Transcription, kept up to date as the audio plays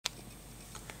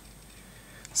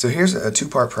So here's a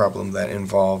two-part problem that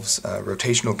involves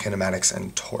rotational kinematics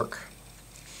and torque.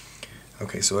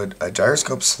 Okay, so a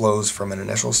gyroscope slows from an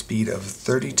initial speed of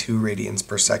 32 radians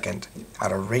per second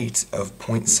at a rate of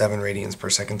 0.7 radians per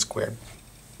second squared.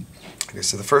 Okay,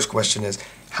 so the first question is,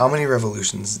 how many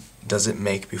revolutions does it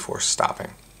make before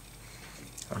stopping?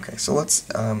 Okay, so let's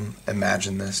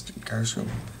imagine this gyroscope.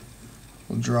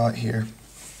 We'll draw it here.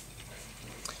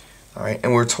 Alright,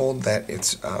 and we're told that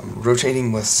it's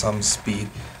rotating with some speed.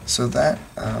 So that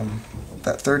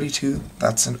 32,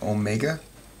 that's an omega,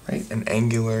 right? An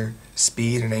angular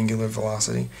speed, an angular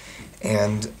velocity.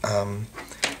 And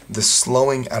the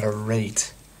slowing at a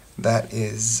rate, that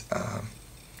is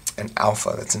an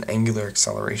alpha, that's an angular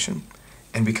acceleration.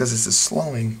 And because this is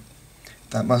slowing,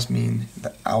 that must mean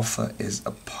that alpha is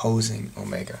opposing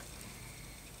omega.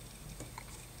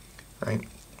 Right?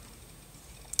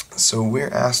 So we're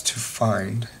asked to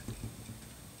find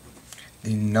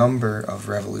the number of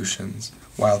revolutions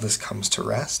while this comes to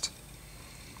rest.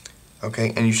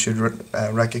 Okay, and you should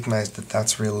recognize that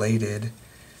that's related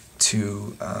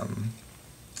to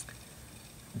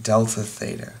delta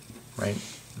theta, right?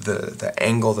 The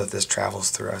angle that this travels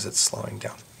through as it's slowing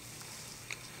down.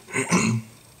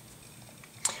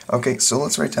 Okay, so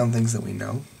let's write down things that we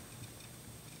know.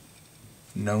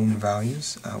 Known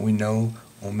values. We know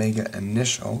omega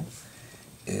initial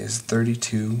is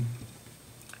 32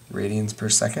 radians per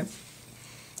second.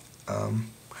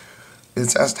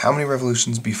 It's asked how many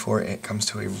revolutions before it comes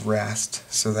to a rest,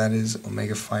 so that is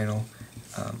omega final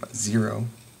 0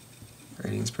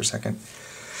 radians per second.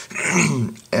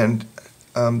 And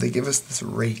they give us this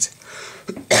rate.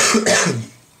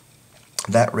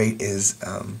 That rate is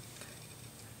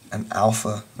an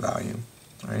alpha value,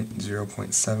 right?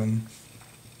 0.7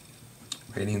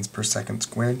 radians per second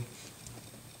squared.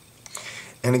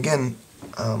 And again,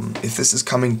 if this is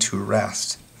coming to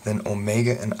rest, then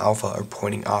omega and alpha are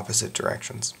pointing opposite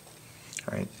directions.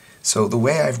 Right? So the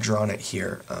way I've drawn it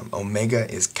here, omega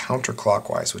is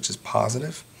counterclockwise, which is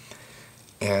positive,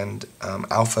 and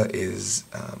alpha is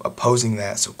opposing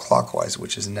that, so clockwise,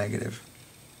 which is negative.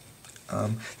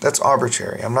 That's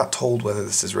arbitrary. I'm not told whether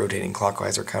this is rotating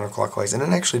clockwise or counterclockwise, and it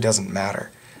actually doesn't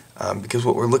matter, because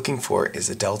what we're looking for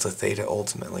is a delta theta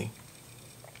ultimately,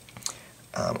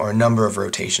 or a number of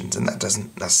rotations, and that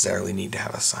doesn't necessarily need to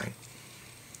have a sign.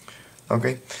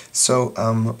 Okay, so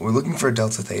we're looking for a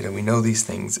delta theta. We know these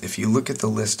things. If you look at the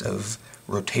list of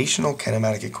rotational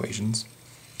kinematic equations,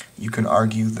 you can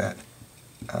argue that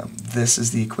this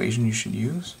is the equation you should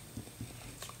use,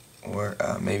 or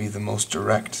maybe the most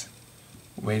direct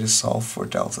way to solve for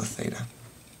delta theta.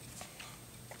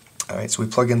 Alright, so we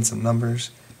plug in some numbers.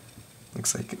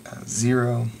 Looks like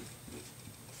 0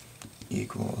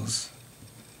 equals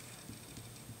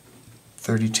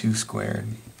 32 squared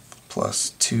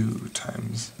plus 2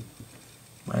 times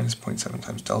minus 0.7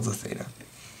 times delta theta.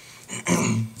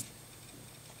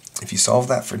 If you solve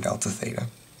that for delta theta,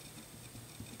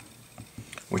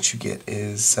 what you get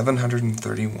is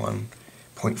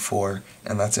 731.4,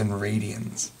 and that's in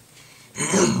radians.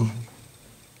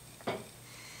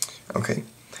 Okay,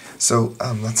 so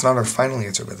that's not our final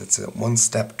answer, but it's one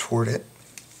step toward it.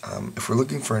 If we're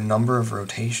looking for a number of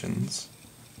rotations,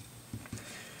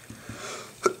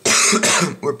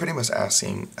 we're pretty much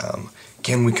asking,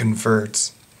 can we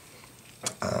convert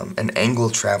an angle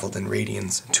traveled in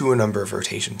radians to a number of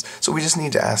rotations? So we just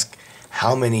need to ask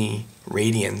how many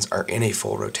radians are in a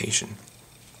full rotation.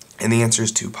 And the answer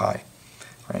is 2 pi.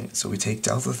 Right? So we take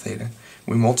delta theta,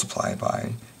 we multiply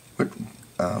by what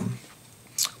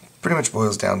pretty much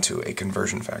boils down to a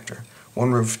conversion factor.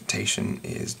 One rotation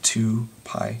is 2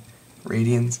 pi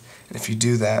radians, and if you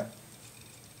do that,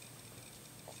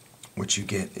 what you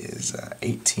get is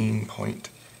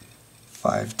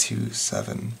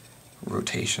 18.527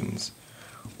 rotations,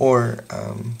 or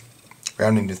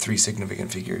rounding to 3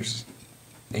 significant figures,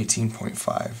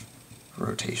 18.5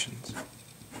 rotations.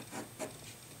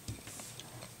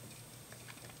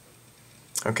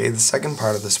 Okay, the second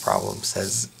part of this problem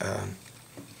says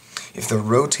if the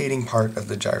rotating part of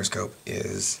the gyroscope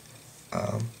is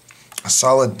a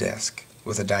solid disc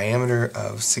with a diameter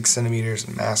of 6 centimeters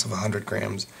and mass of 100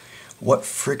 grams, what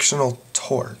frictional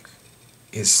torque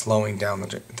is slowing down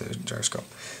the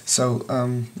gyroscope? So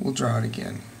we'll draw it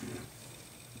again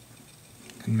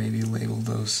and maybe label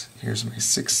those. Here's my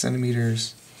 6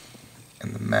 centimeters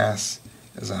and the mass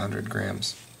is 100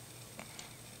 grams.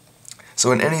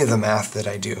 So in any of the math that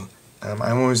I do, I'm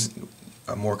always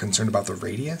more concerned about the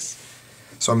radius.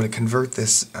 So I'm going to convert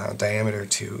this diameter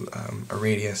to a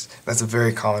radius. That's a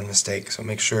very common mistake, so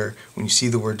make sure when you see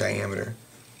the word diameter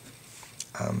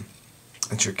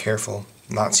that you're careful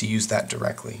not to use that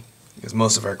directly. because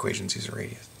most of our equations use a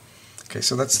radius. Okay,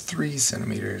 so that's 3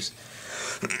 centimeters,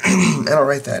 and I'll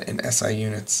write that in SI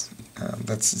units.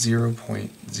 That's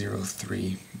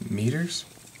 0.03 meters.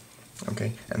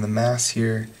 Okay, and the mass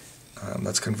here,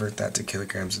 let's convert that to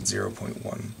kilograms at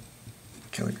 0.1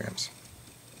 kilograms.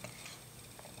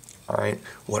 Alright,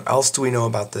 what else do we know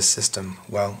about this system?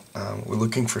 Well, we're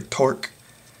looking for torque,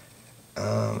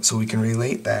 so we can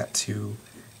relate that to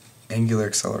angular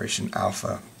acceleration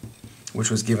alpha,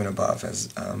 which was given above as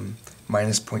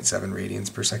minus 0.7 radians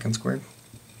per second squared.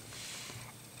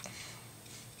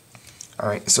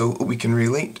 Alright, so we can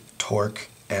relate torque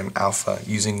and alpha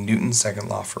using Newton's second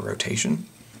law for rotation,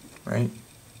 right?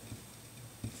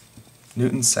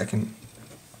 Newton's second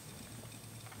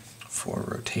for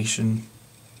rotation,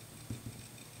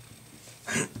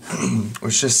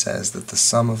 which just says that the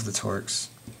sum of the torques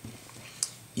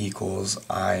equals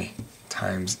I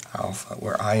times alpha,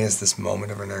 where I is this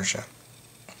moment of inertia.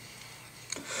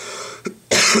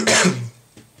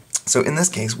 So in this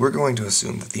case, we're going to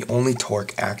assume that the only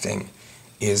torque acting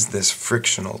is this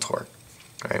frictional torque.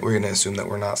 Right? We're going to assume that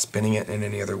we're not spinning it in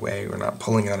any other way, we're not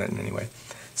pulling on it in any way.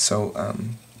 So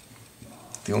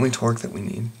the only torque that we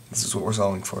need, this is what we're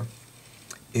solving for,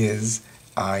 is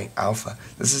I alpha.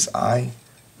 This is I,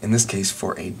 in this case,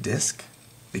 for a disk,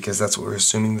 because that's what we're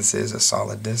assuming this is, a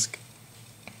solid disk,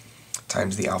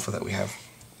 times the alpha that we have.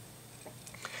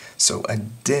 So a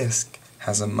disk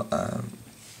has a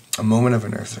moment of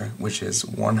inertia, which is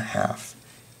 1/2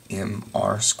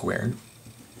 mr squared.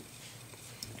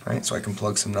 Right, so I can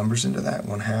plug some numbers into that.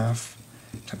 1/2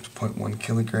 times 0.1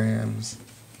 kilograms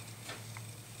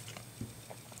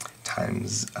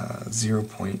times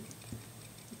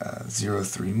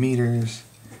 0.03 meters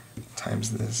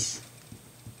times this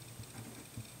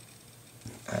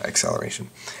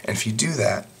acceleration. And if you do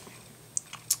that,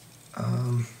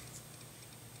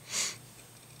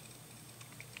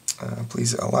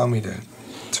 please allow me to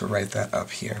write that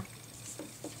up here.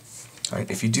 All right,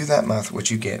 if you do that math,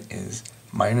 what you get is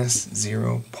minus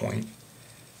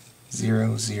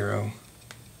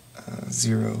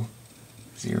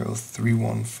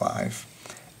 0.000315,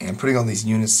 and putting all these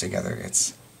units together,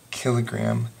 it's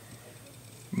kilogram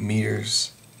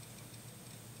meters,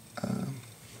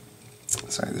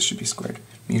 sorry, this should be squared,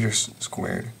 meters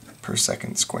squared per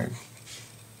second squared.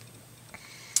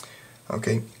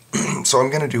 Okay, so I'm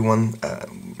going to do one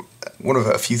of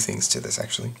a few things to this,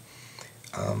 actually.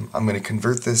 I'm going to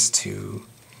convert this to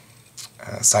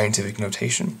scientific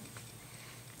notation.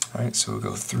 Alright, so we'll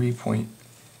go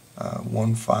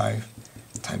 3.15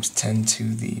 times 10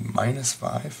 to the minus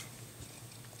 5.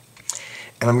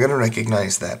 And I'm going to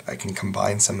recognize that I can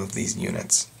combine some of these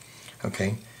units.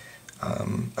 Okay,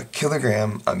 a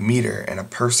kilogram, a meter, and a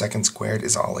per second squared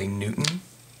is all a Newton.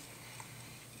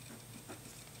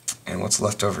 And what's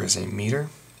left over is a meter.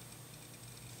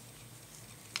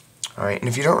 Alright, and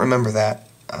if you don't remember that,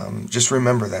 just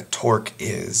remember that torque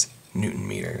is Newton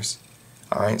meters.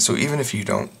 Alright, so even if you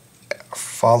don't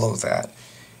follow that,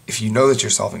 if you know that you're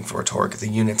solving for a torque, the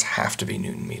units have to be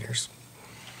Newton meters.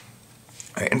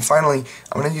 Alright, and finally,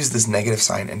 I'm going to use this negative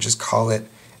sign and just call it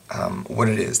what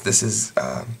it is. This is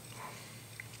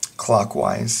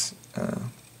clockwise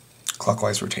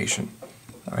rotation.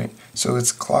 Alright, so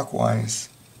it's clockwise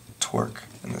torque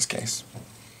in this case.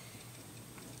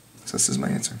 So this is my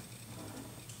answer.